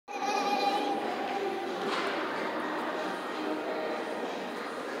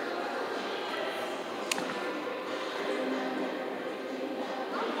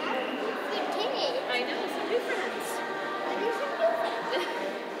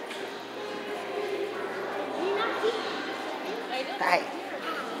Hi.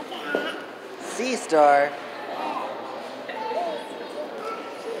 Sea star.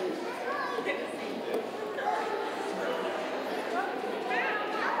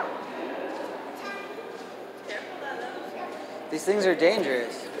 These things are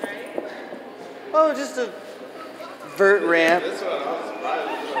dangerous. Oh, just a vert ramp.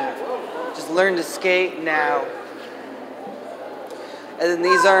 Just learn to skate now. And then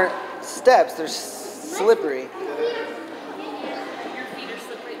these aren't steps, they're slippery. Your feet are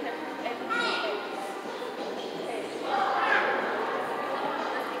slippery.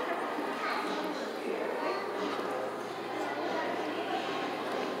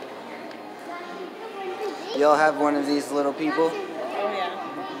 Y'all have one of these little people? Oh, yeah.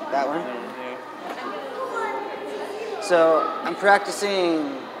 That one? So I'm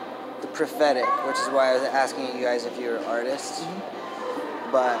practicing the prophetic, which is why I was asking you guys if you're artists.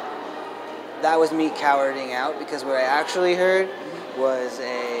 But that was me cowarding out, because what I actually heard was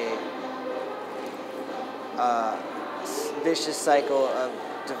a vicious cycle of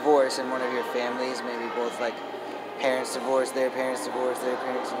divorce in one of your families. Maybe both like parents divorce, their parents divorce, their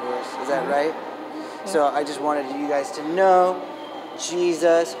parents divorce. Is that right? So I just wanted you guys to know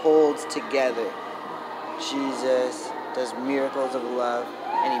Jesus holds together. Jesus does miracles of love,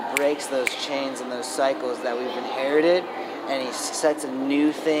 and he breaks those chains and those cycles that we've inherited, and he sets a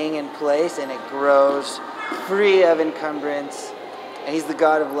new thing in place, and it grows free of encumbrance. And he's the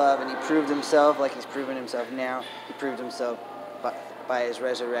God of love, and he proved himself like he's proven himself now. He proved himself by his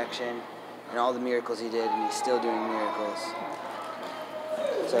resurrection and all the miracles he did, and he's still doing miracles.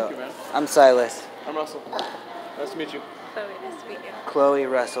 So, Thank you, man. I'm Silas. I'm Russell. Nice to meet you. Chloe, nice to meet you. Chloe,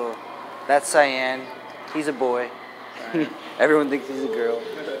 Russell. That's Cyan. He's a boy. Everyone thinks he's a girl.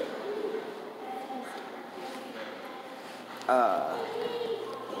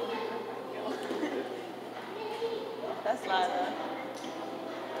 That's Lila.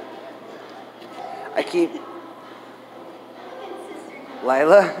 I keep...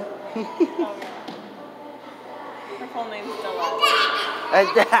 Lila? Her full name's still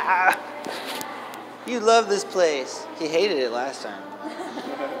Lila. You love this place. He hated it last time.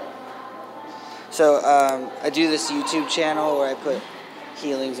 So I do this YouTube channel where I put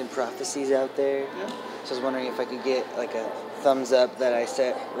healings and prophecies out there. Yeah. So I was wondering if I could get like a thumbs up that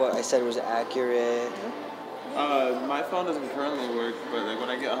what I said was accurate. My phone doesn't currently work, but like when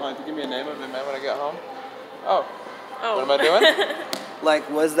I get home, if you give me a name of it, man, when I get home. Oh. What am I doing? Like,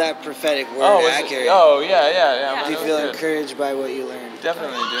 was that prophetic word accurate? Yeah. Do you feel encouraged by what you learned?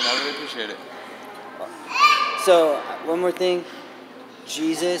 Definitely, dude. I really appreciate it. So, one more thing.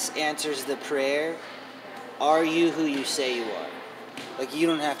 Jesus answers the prayer, are you who you say you are? Like, you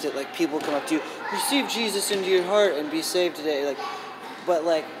don't have to, like, people come up to you, receive Jesus into your heart and be saved today. Like, but,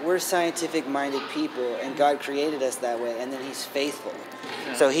 like, we're scientific-minded people, and God created us that way, and then he's faithful.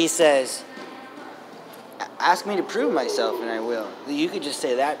 Yeah. So he says, ask me to prove myself, and I will. You could just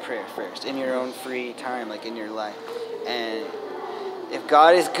say that prayer first, in your own free time, like in your life. And if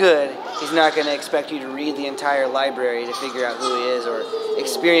God is good, he's not going to expect you to read the entire library to figure out who he is or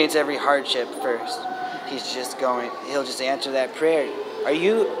experience every hardship first. He'll just answer that prayer. Are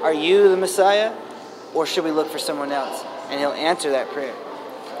you the Messiah, or should we look for someone else? And he'll answer that prayer.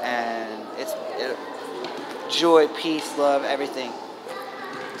 And it's joy, peace, love, everything.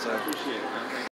 So I appreciate it, man.